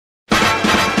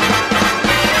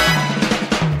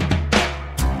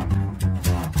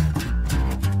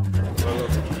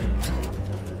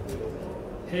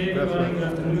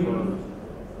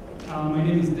My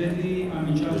name is Dedi. I'm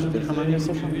in charge of the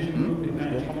Vision Group in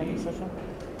Magic.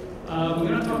 We're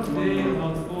going to talk today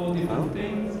about 4 different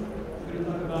things. We're going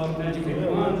to talk about Magic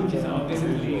 1, which is our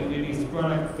recently released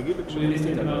product. We released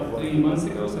it about 3 months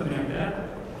ago, something like that.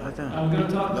 We're going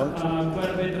to talk quite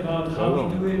a bit about how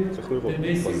we do it, the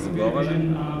basic computer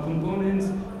vision components,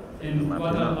 and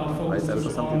what our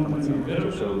focus on when we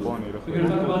develop those. We're going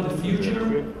to talk about the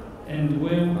future and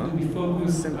where we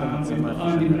focus with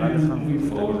R&D plans moving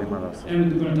forward,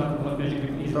 and we're going to talk about Magic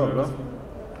Leap as well.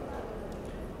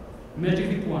 Magic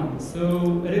Leap 1. So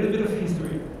a little bit of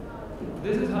history.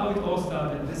 This is how it all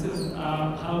started. This is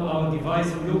how our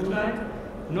device looked like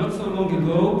not so long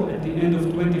ago at the end of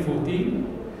 2014.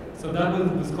 So that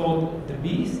was called the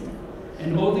Beast.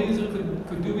 And all the user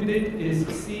could do with it is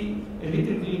see a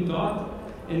little green dot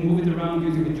and move it around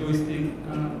using a joystick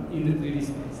in the 3D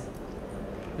space.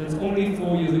 That's only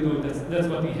 4 years ago. That's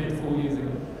what we had 4 years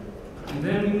ago. And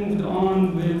then we moved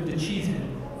on with the cheesehead.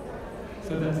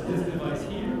 So that's this device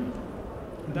here.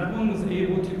 That one was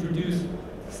able to produce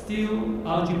still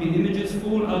RGB images,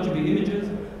 full RGB images,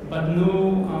 but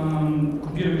no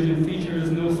computer vision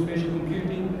features, no spatial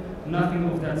computing, nothing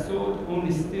of that sort,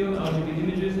 only still RGB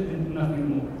images and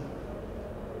nothing more.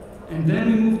 And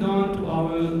then we moved on to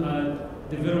our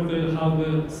developer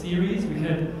hardware series. We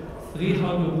had 3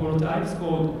 hardware prototypes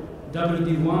called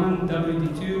WD1,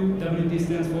 WD2, WD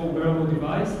stands for wearable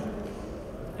device,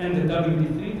 and the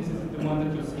WD3, this is the one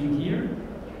that you're seeing here.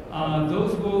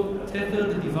 Those were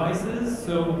tethered devices,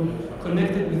 so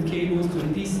connected with cables to a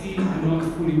PC, not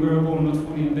fully wearable, not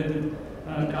fully embedded.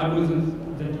 The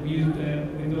algorithms that we used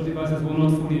with those devices were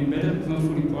not fully embedded, it's not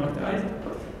fully productized.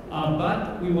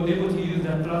 But we were able to use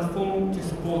that platform to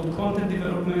support content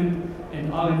development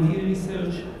and R&D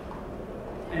research,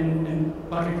 and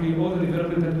practically all the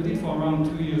development that we did for around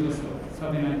 2 years or so,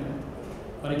 something like that.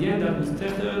 But again, that was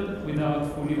tethered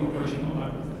without fully operational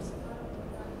algorithms.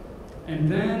 And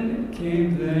then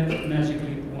came the Magic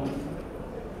Leap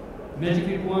 1. Magic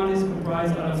Leap 1 is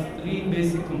comprised out of 3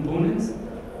 basic components.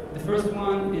 The first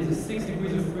one is a 6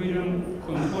 degrees of freedom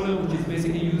controller, which is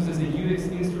basically used as a UX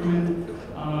instrument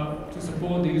to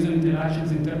support the user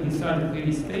interactions inside the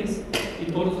 3D space.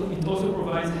 It also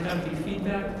provides haptic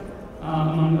feedback,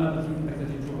 among other feedback that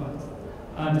it provides.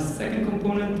 The second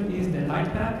component is the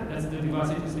light pack. That's the device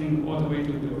that you're seeing all the way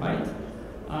to the right.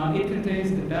 It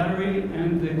contains the battery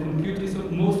and the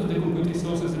most of the compute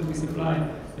resources that we supply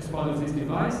as part of this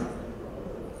device.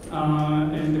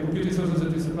 And the compute resources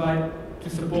that we supply to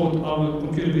support our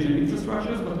computer vision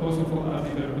infrastructures, but also for our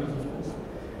developers, of course.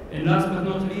 And last but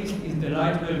not least is the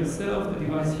light rail itself, the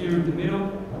device here in the middle.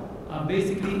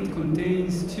 Basically, it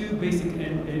contains 2 basic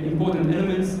and important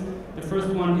elements. The first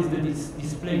one is the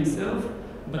display itself,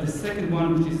 but the second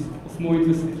one, which is of more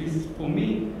interest, at least for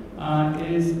me,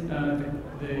 is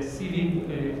the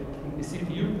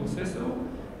CPU processor,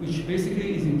 which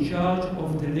basically is in charge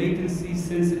of the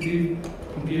latency-sensitive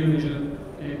computer vision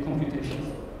computations.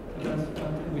 So that's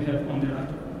what we have on the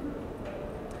right.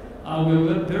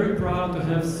 We're very proud to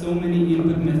have so many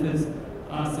input methods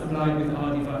supplied with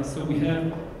our device. So we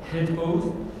have head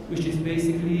pose, which is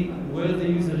basically where the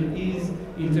user is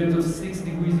in terms of 6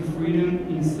 degrees of freedom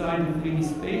inside the 3D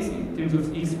space, in terms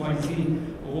of X, Y, Z,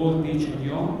 roll, pitch, and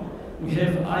yaw. We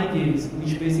have eye gaze,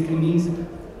 which basically means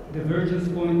the divergence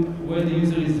point where the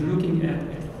user is looking at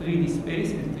 3D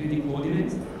space and 3D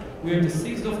coordinates. We have the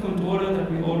 6-DoF controller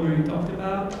that we already talked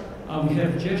about. We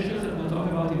have gestures that we'll talk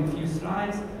about in a few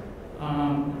slides.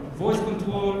 Voice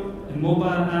control, a mobile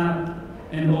app,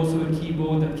 and also a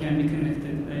keyboard that can be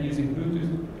connected using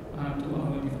Bluetooth to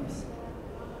our device.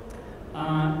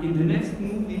 In the next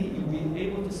movie, you'll be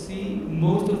able to see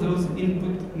most of those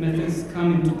input methods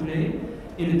come into play,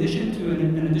 in addition to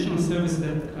an additional service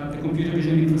that the computer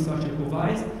vision infrastructure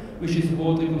provides, which is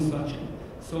board reconstruction.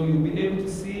 So you'll be able to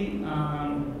see,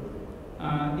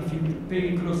 if you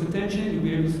pay close attention, you'll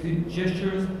be able to see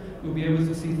gestures, you'll be able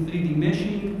to see 3D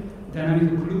meshing,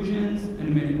 dynamic occlusions,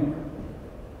 and many more.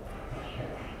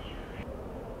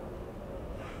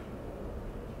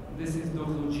 This is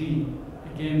Dozo G,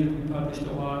 a game that we published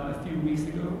a few weeks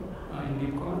ago in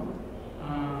LeapCon,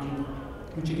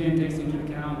 which again takes into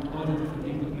account all the different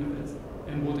input methods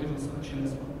and water construction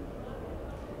as well.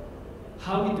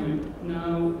 How we do it?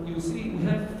 Now, you'll see we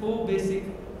have 4 basic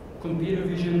computer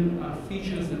vision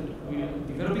features that we are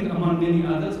developing, among many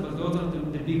others, but those are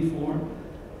the big 4.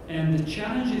 And the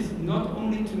challenge is not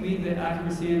only to meet the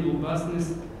accuracy and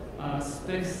robustness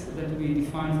specs that we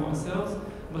define for ourselves,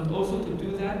 but also to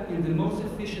do that in the most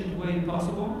efficient way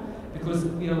possible, because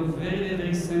we are very,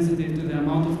 very sensitive to the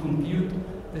amount of compute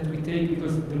that we take,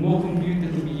 because the more compute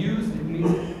that we use, it means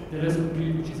the less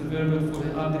compute which is available for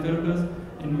the app developers,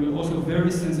 and we're also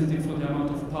very sensitive for the amount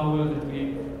of power that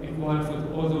we require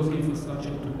for all those infrastructure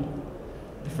to work.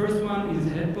 The first one is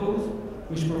HeadPose,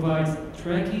 which provides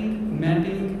tracking,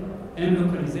 mapping, and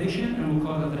localization, and we'll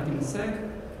cover that in a sec.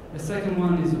 The second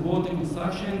one is world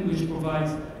reconstruction, which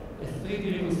provides a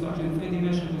 3D reconstruction, 3D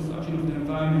mesh reconstruction of the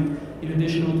environment, in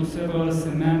addition to several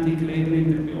semantic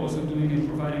labeling that we're also doing and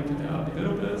providing to the app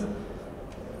developers.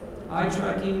 Eye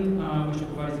tracking, which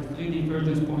provides a 3D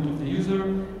vergence point of the user,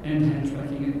 and hand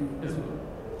tracking as well.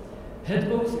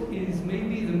 HeadPose is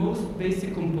maybe the most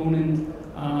basic component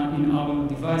in our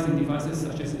device and devices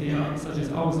such as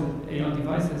ours, AR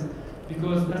devices,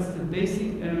 because that's the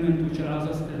basic element which allows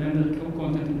us to render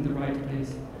content in the right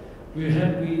place. We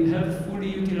have a fully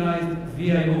utilized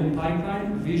VIO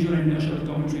pipeline, visual inertial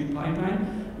optometry pipeline,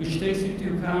 which takes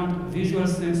into account visual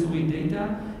sensory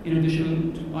data in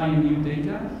addition to IMU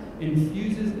data, and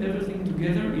fuses everything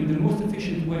together in the most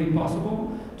efficient way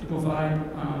possible to provide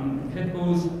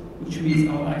HeadPose, which means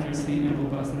our accuracy and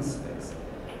robustness specs.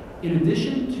 In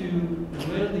addition to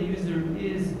where the user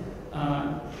is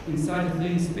inside the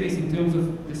 3D space in terms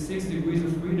of the 6 degrees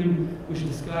of freedom which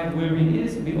describe where he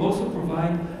is, we also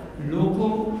provide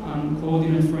local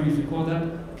coordinate frames. We call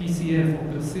that PCF,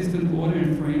 or persistent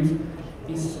coordinate frames,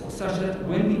 is such that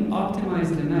when we optimize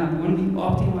the map, when we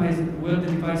optimize where the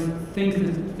device thinks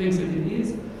that it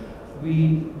is,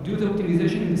 we do the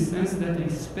optimization in the sense that it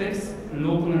respects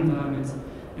local environments.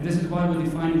 And this is why we're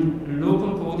defining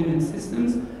local coordinate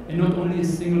systems and not only a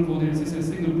single coordinate system, a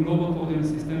single global coordinate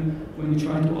system when we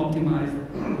try to optimize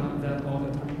that all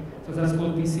the time. So that's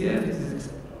called PCF. It is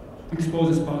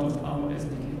exposed as part of our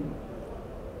SDK.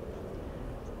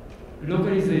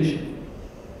 Localization.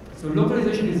 So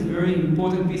localization is a very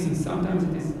important piece, and sometimes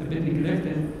it is a bit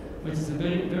neglected, but it's a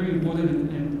very, very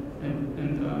important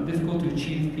and difficult to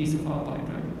achieve piece of our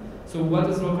pipeline. So what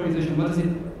is localization? What does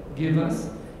it give us?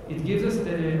 It gives us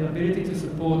the ability to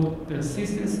support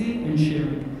persistency and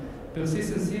sharing.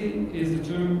 Persistency is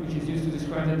the term which is used to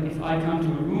describe that if I come to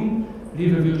a room,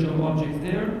 leave a virtual object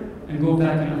there, and go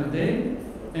back another day,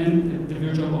 and the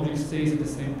virtual object stays at the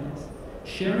same place.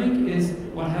 Sharing is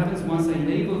what happens once I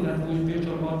label that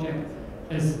virtual object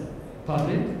as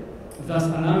public, thus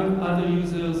allowing other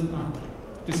users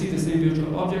to see the same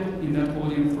virtual object in that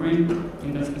coordinate frame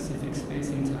in that specific space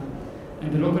in time.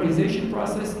 And the localization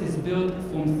process is built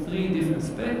from 3 different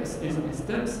steps.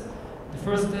 The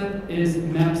first step is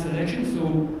map selection.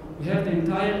 So we have the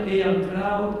entire AR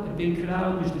cloud, a big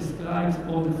cloud which describes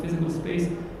all the physical space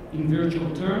in virtual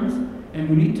terms, and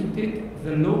we need to pick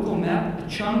the local map, a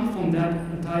chunk from that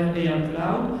entire AR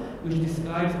cloud, which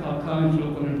describes our current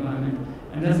local environment.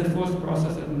 And that's the first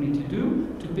process that we need to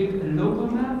do, to pick a local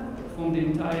map from the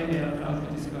entire AR cloud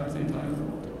which describes the entire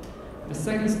world. The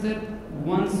second step,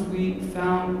 once we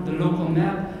found the local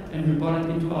map and we brought it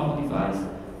into our device,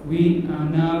 we are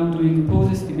now doing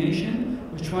pose estimation.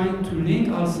 We're trying to link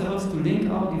ourselves, to link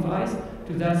our device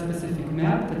to that specific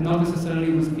map that not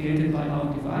necessarily was created by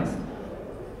our device,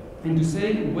 and to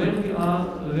say where we are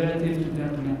relative to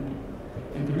that map.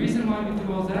 And the reason why we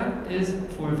do all that is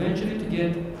for eventually to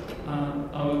get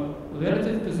our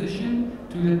relative position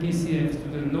to the PCFs, to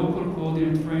the local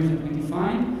coordinate frames that we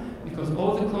define, because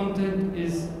all the content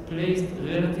is placed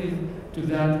relative to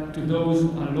that, to those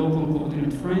local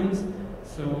coordinate frames.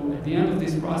 So at the end of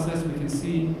this process, we can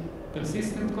see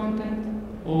persistent content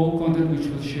or content which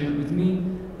was shared with me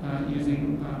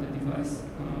using the device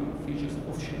features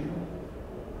of sharing.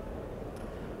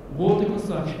 World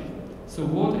reconstruction. So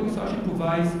world reconstruction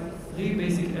provides 3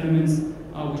 basic elements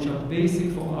which are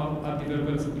basic for our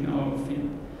developers in our field.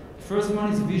 The first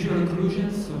one is visual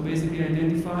occlusions, so basically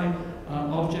identify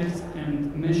objects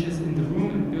and meshes in the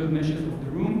room and build meshes of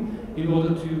the room in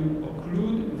order to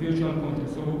occlude virtual content.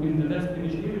 So in the left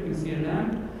image here, you can see a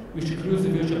lamp which occludes the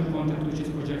virtual content which is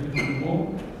projected on the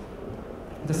wall.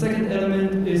 The second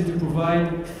element is to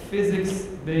provide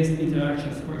physics-based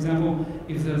interactions. For example,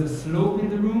 if there's a slope in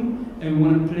the room and we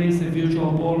want to place a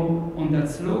virtual ball on that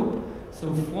slope,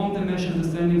 so from the mesh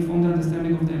understanding, from the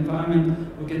understanding of the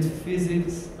environment, we get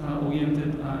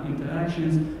physics-oriented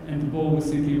interactions, and the ball will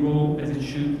simply roll as it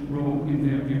should roll in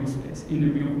the real space, in the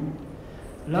real world.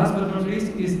 Last but not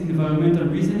least is environmental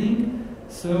reasoning.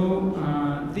 So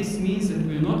this means that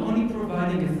we're not only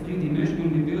providing a 3D mesh,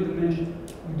 when we build a mesh,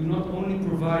 we do not only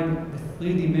provide the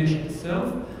 3D mesh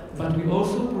itself, but we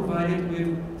also provide it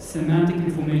with semantic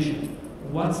information.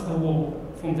 What's a wall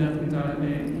from that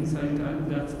inside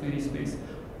that 3D space?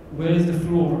 Where is the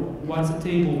floor? What's a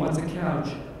table? What's a couch?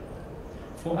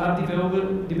 For app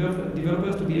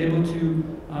developers to be able to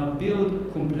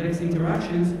build complex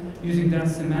interactions, using that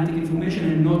semantic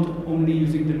information and not only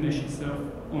using the mesh itself,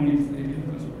 only 3D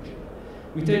reconstruction.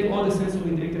 We take all the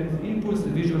sensory data as inputs, the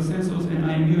visual sensors and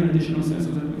IMU and additional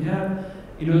sensors that we have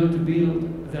in order to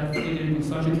build that 3D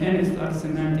reconstruction and extract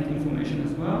semantic information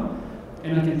as well.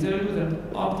 And I can tell you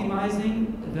that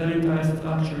optimizing that entire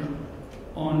structure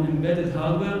on embedded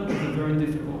hardware is a very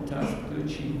difficult task to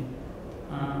achieve.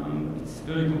 It's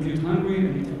very compute hungry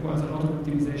and it requires a lot of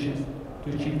optimizations to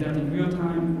achieve that in real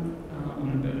time on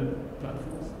embedded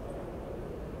platforms.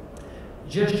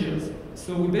 Gestures.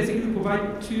 So we basically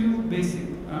provide two basic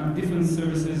different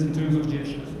services in terms of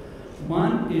gestures.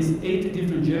 One is 8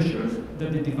 different gestures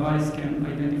that the device can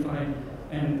identify,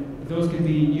 and those can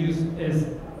be used as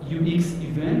UX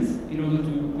events in order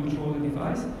to control the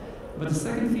device. But the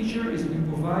second feature is we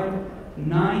provide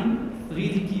 9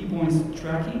 3D key points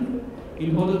tracking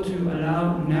in order to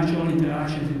allow natural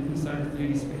interactions inside the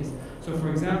 3D space. So for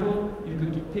example, you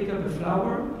could pick up a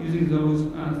flower using those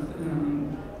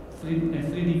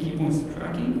 3D key points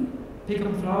tracking, pick up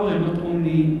a flower and not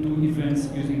only do events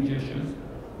using gestures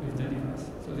with the device.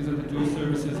 So these are the two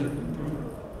services that we provide.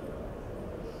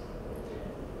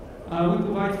 We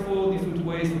provide 4 different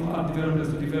ways for app developers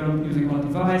to develop using our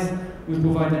device. We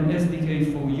provide an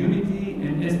SDK for Unity,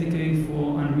 an SDK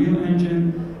for Unreal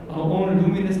Engine, our own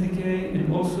Lumin SDK,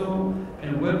 and also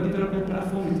a web development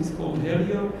platform. It is called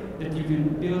Helio, that you can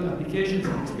build applications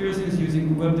and experiences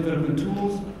using web development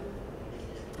tools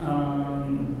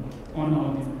on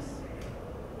our device.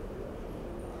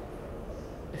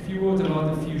 A few words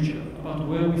about the future, about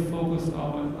where we focus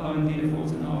our R&D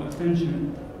efforts and our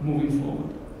attention moving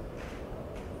forward.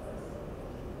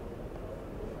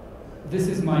 This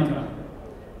is Micah.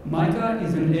 Micah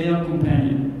is an AR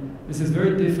companion. This is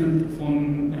very different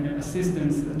from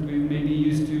assistants that we may be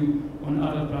used to on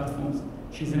other platforms.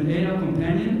 She's an AR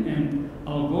companion, and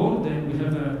our goal that we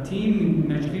have a team in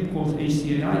Magic Leap called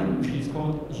HCAI, which is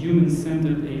called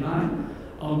Human-Centered AI.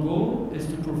 Our goal is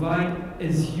to provide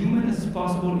as human as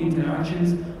possible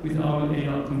interactions with our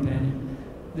AR companion.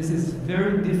 This is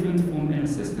very different from an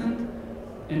assistant,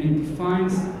 and it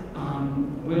defines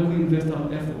where we invest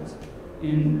our efforts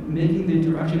in making the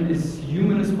interaction as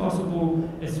human as possible,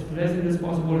 as pleasant as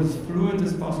possible, as fluent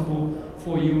as possible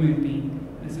for a human being.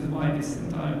 This is why this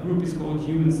entire group is called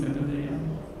Human-Centered AI.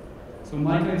 So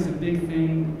Micah is a big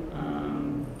thing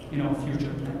in our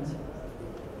future plans.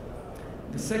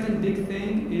 The second big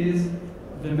thing is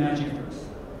the Magicverse.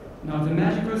 Now the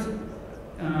Magicverse,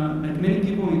 like many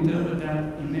people interpret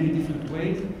that in many different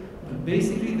ways, but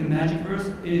basically the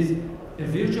Magicverse is a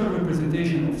virtual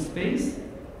representation of space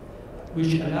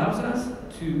which allows us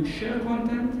to share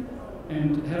content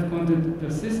and have content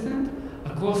persistent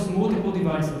across multiple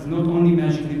devices, not only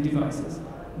Magic Leap devices.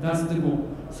 That's the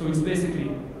goal. So it's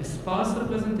basically a sparse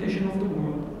representation of the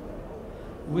world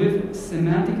with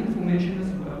semantic information as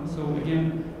well. So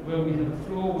again, where we have a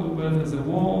floor, where there's a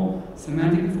wall,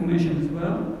 semantic information as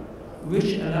well,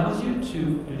 which allows you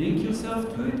to link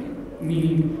yourself to it,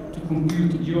 meaning to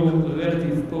compute your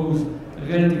relative pose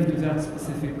relative to that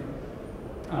specific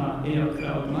AR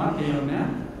cloud map, AR map,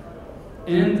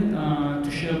 and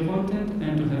to share content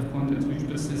and to have content which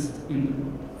persists in the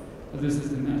world. So this is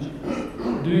the magic.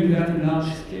 Doing that in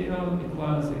large scale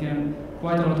requires, again,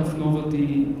 quite a lot of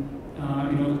novelty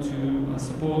in order to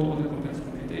support all the complex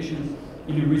computations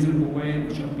in a reasonable way,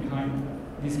 which are behind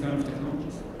these kind of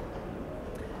technologies.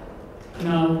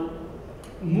 Now,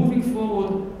 moving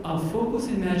forward, our focus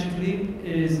in Magic Leap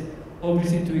is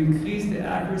obviously to increase the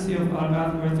accuracy of our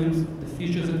algorithms, the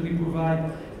features that we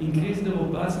provide, increase the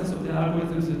robustness of the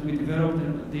algorithms that we develop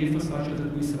and the infrastructure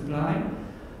that we supply,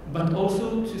 but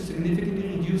also to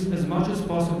significantly reduce as much as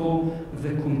possible the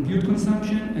compute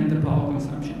consumption and the power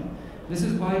consumption. This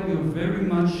is why we are very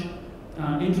much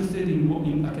interested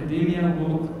in academia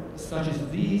work such as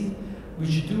these,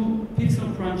 which do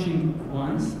pixel crunching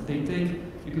once. They take,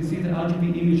 you can see the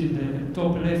RGB image in the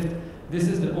top left. This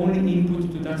is the only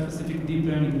input to that specific deep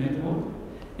learning network.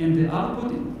 And the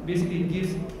output basically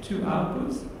gives 2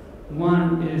 outputs.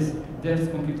 One is depth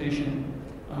computation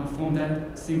from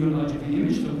that single RGB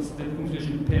image, so it's depth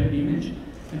computation per image.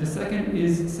 And the second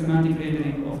is semantic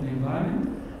labeling of the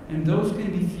environment. And those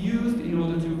can be fused in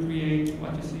order to create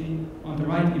what you see on the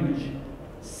right image.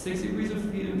 6 degrees of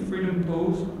freedom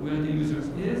pose where the user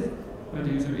is,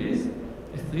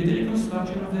 a 3D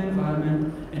reconstruction of the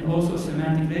environment, and also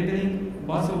semantic labeling,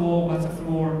 what's a wall, what's a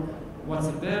floor, what's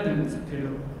a bed, and what's a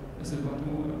pillow. This is what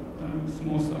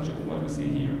small structure of what we see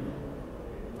here.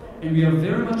 And we are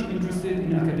very much interested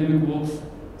in academic works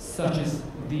such as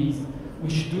these,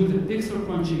 which do the pixel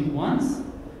crunching once,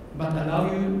 but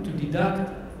allow you to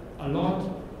deduct a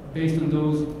lot based on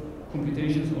those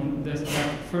computations on that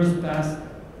first pass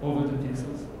over the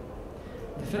pixels.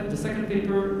 The second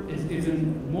paper is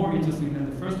even more interesting than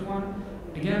the first one.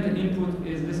 Again, the input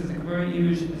is, this is a query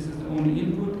image, this is the only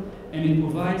input, and it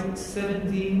provides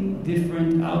 17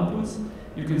 different outputs.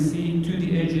 You can see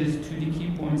 2D edges, 2D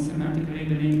key points, semantic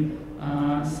labeling,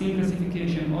 scene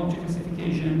classification, object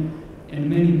classification, and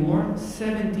many more.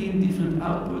 17 different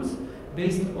outputs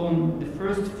based on the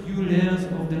first few layers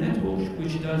of the network,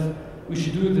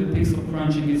 which do the pixel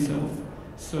crunching itself.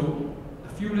 So a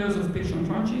few layers of pixel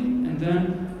crunching, and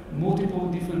then multiple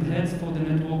different heads for the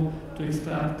network to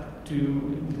extract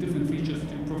to the different features,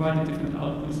 to provide the different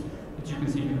outputs that you can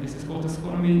see here. This is called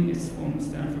astronomy. It's from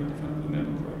Stanford, if I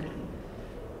remember correctly.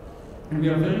 And we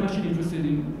are very much interested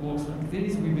in works like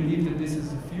this. We believe that this is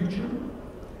the future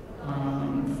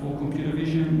for computer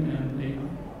vision and AI.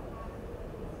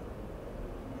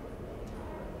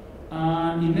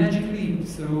 In Magic Leap,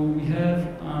 so we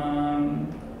have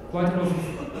quite a lot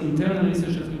of internal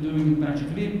research that we're doing in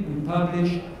Magic Leap. We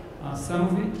publish some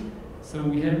of it. So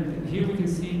we have, here we can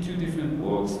see two different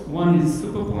works. One is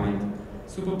Superpoint.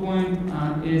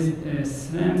 Superpoint is a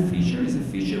SLAM feature. It's a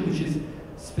feature which is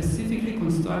specifically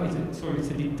constructed, it's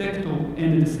a detector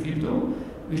and a descriptor,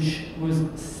 which was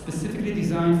specifically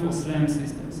designed for SLAM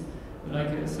systems. Like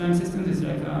a SLAM system is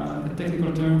like a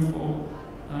technical term for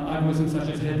algorithms such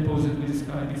as head pose that we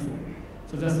described before.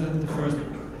 So that's the first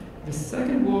work. The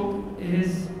second work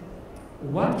is,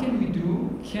 what can we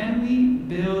do? Can we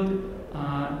build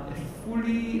a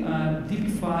fully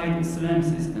typified SLAM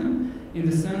system, in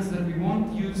the sense that we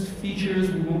won't use features,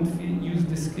 we won't use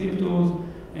descriptors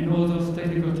and all those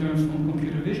technical terms from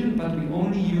computer vision, but we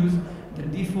only use the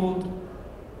default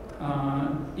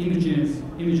images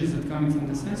that come from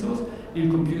the sensors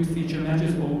and compute feature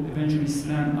matches, or eventually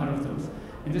SLAM out of those.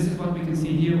 And this is what we can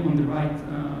see here on the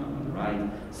right.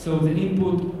 So the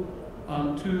input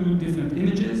are two different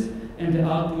images, and the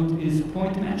output is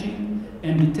point matching,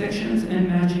 and detections and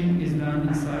matching is done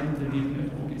inside the deep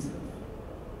network itself.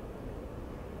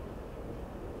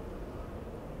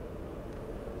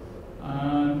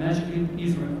 Magic Leap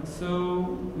Israel.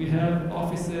 So we have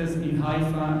offices in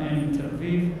Haifa and in Tel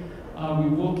Aviv. We're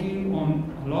working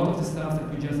on a lot of the stuff that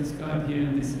we just described here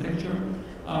in this lecture.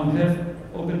 We have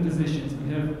open positions.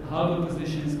 We have hardware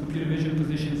positions, computer vision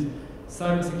positions,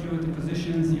 cybersecurity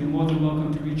positions. You're more than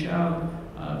welcome to reach out.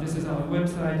 This is our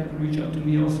website. You can reach out to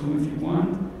me also if you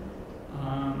want.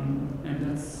 And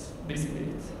that's basically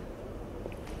it.